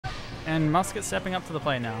And Muscat stepping up to the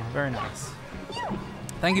plate now. Very nice.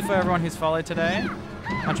 Thank you for everyone who's followed today.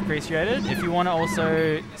 Much appreciated. If you want to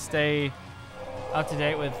also stay up to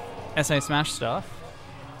date with SA Smash stuff,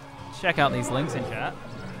 check out these links in chat.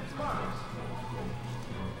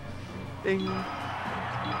 Bing.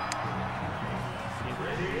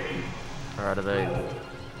 Alright, are they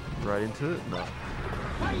right into it? No.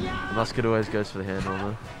 Muscat always goes for the handle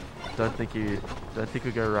though. Don't think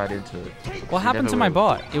we go right into it. What happened to my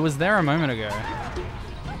bot? It was there a moment ago.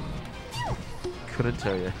 Couldn't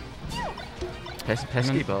tell you.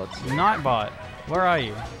 Pesky bots. Nightbot, where are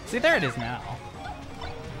you? See, there it is now.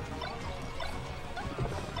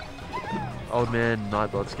 Old man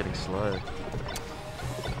Nightbot's getting slow.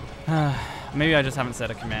 Maybe I just haven't set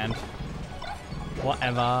a command.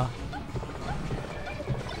 Whatever.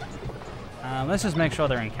 Let's just make sure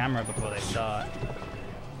they're in camera before they start.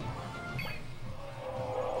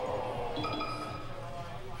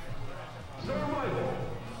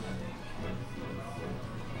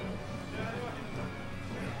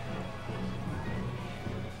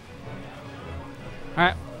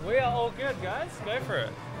 Alright, we are all good, guys. Go for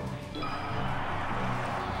it.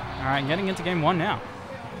 Alright, getting into game 1 now.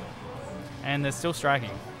 And they're still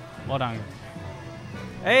striking. Well done.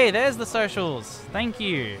 Hey, there's the socials. Thank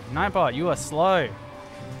you. Nightbot, you are slow.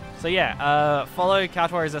 So yeah, follow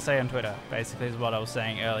CouchWarriors SA on Twitter, basically is what I was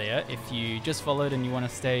saying earlier. If you just followed and you want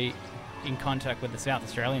to stay in contact with the South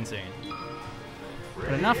Australian scene.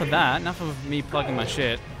 But enough of that, enough of me plugging my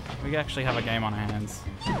shit. We actually have a game on our hands.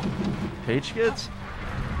 Peach gets?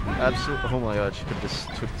 Absolutely. Oh my god, she could have just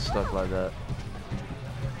took the stock like that.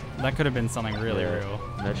 That could have been something really real.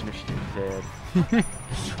 Imagine if she did.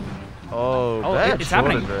 Oh, it's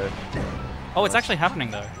happening. Bro. Oh, it's actually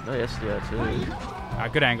happening though. No, yes, yeah,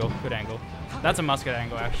 too. Good angle, good angle. That's a Muscat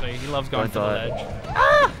angle actually. He loves going for the ledge.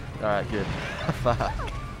 Ah! Alright, good.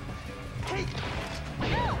 Fuck.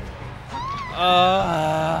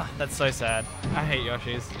 That's so sad. I hate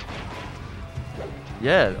Yoshis.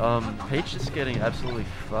 Yeah, Peach is getting absolutely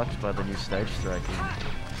fucked by the new stage striking.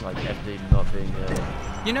 Like FD not being there.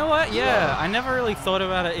 You know what? Yeah, I never really thought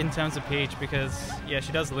about it in terms of Peach because yeah,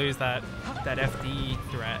 she does lose that FD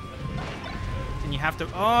threat. And you have to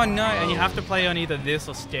and you have to play on either this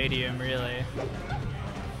or Stadium really.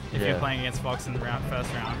 If you're playing against Fox in the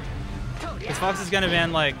first round. Because Fox is gonna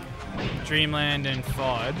ban like Dreamland and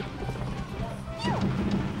FOD.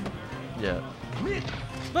 Yeah.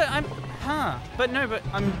 But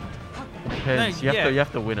Depends. No, you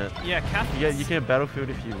have to win it. Yeah, Katherine. Yeah, you can Battlefield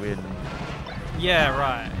if you win. Yeah,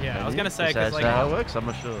 right. Yeah, I was gonna say because like how it works. I'm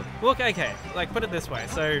not sure. Look, okay. Like put it this way.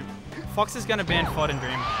 So, Fox is gonna ban FOD and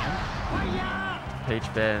Dreamland.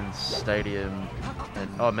 Peach bans Stadium,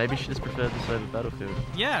 and maybe she just preferred this over Battlefield.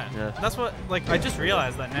 Yeah. That's what. Like I just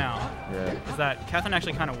realized that now. Yeah. Is that Katherine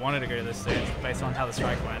actually kind of wanted to go to this stage based on how the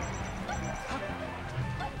strike went.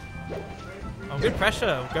 Oh, good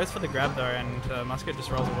pressure. Goes for the grab though, and Muscat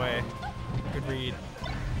just rolls away. Good read.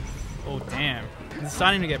 Oh, damn. It's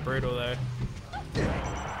starting to get brutal though.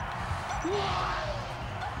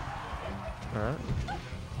 Alright.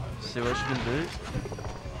 See what she can do.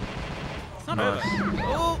 It's not over.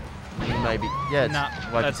 Oh! Maybe. Yeah, it's,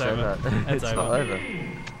 why'd that's you say over. that? It's not over.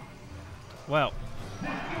 Well,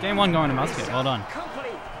 game 1 going to Muscat. Well done.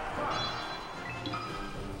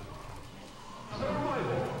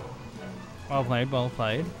 Well played, well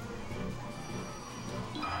played.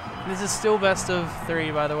 This is still best of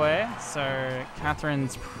 3, by the way, so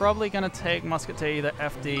Katherine's probably going to take Muscat to either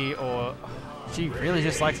FD or... She really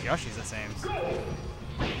just likes Yoshi's, it seems.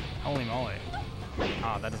 Holy moly.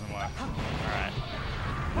 Oh, that doesn't work. Alright.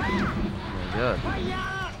 Good.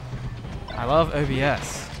 I love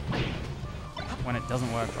OBS when it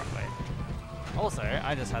doesn't work properly. Also,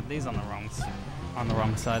 I just had these on the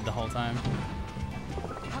wrong side the whole time.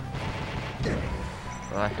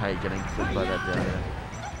 I hate getting clipped by that down there.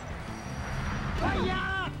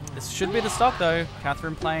 This should be the stock though.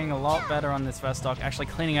 Katherine playing a lot better on this first stock, actually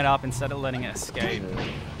cleaning it up instead of letting it escape.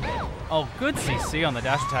 Yeah. Oh, good CC on the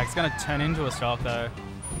dash attack. It's going to turn into a stock though.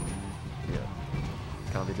 Yeah.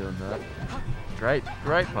 Can't be doing that. Great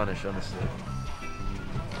punish, honestly.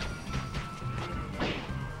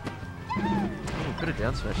 Oh, bit of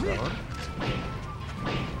down smash that one.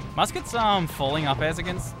 Muscat's falling up airs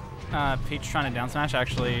against Peach trying to down smash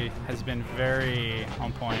actually has been very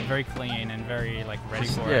on point, very clean, and very like ready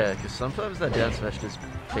for it. Yeah, because sometimes that down smash just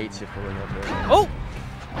beats you falling up there. Oh!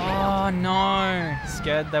 Oh no!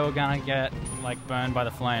 Scared they were gonna get like burned by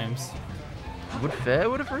the flames. Would Fair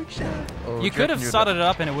would have reached that? You could have started it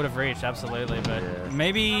up and it would have reached, absolutely, but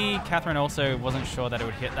maybe Katherine also wasn't sure that it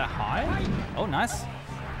would hit that high. Oh, nice.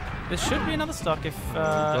 There should be another stock if...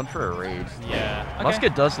 Gone for a read. Yeah. Okay.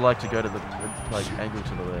 Muscat does like to go to the angle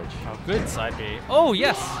to the ledge. Oh, good side B. Oh,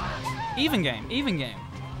 yes! Even game, even game.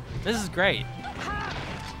 This is great.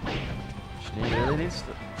 She really needs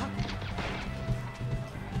to...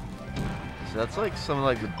 So that's like some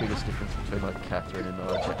of the biggest difference between Katherine and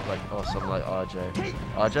RJ, or something like RJ.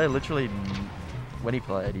 RJ literally, when he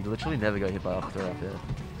played, he literally never got hit by up throw up here.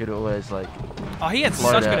 He'd always Oh, he had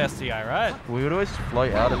such good SDI, right? We would always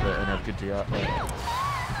float out of it and have good DI.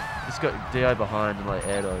 Just got DI behind and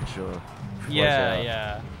air dodge or.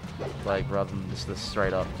 Yeah. Rather than just the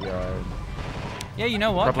straight up DI. Yeah, you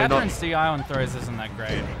know what? Probably Katherine's DI on throws isn't that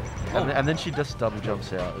great. And then she just double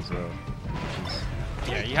jumps out as well.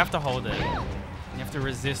 Yeah, you have to hold it. You have to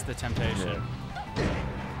resist the temptation. Yeah.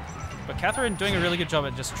 But Katherine doing a really good job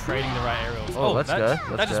at just trading the right aerials. Oh, let's go.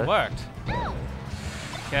 That just worked.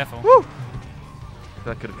 Careful. Woo!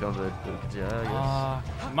 That could have gone to yeah, I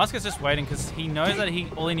guess. Muscat's just waiting because he knows that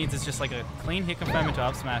all he needs is just a clean hit confirm into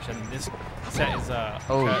up smash, and this set is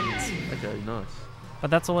curtains. Okay, nice. But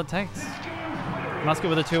that's all it takes. Muscat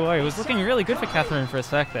with a 2-0. It was looking really good for Katherine for a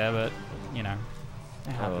sec there, but you know,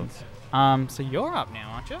 it happens. So you're up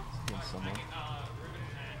now, aren't you?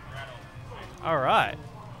 All right.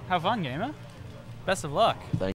 Have fun, gamer. Best of luck. Thank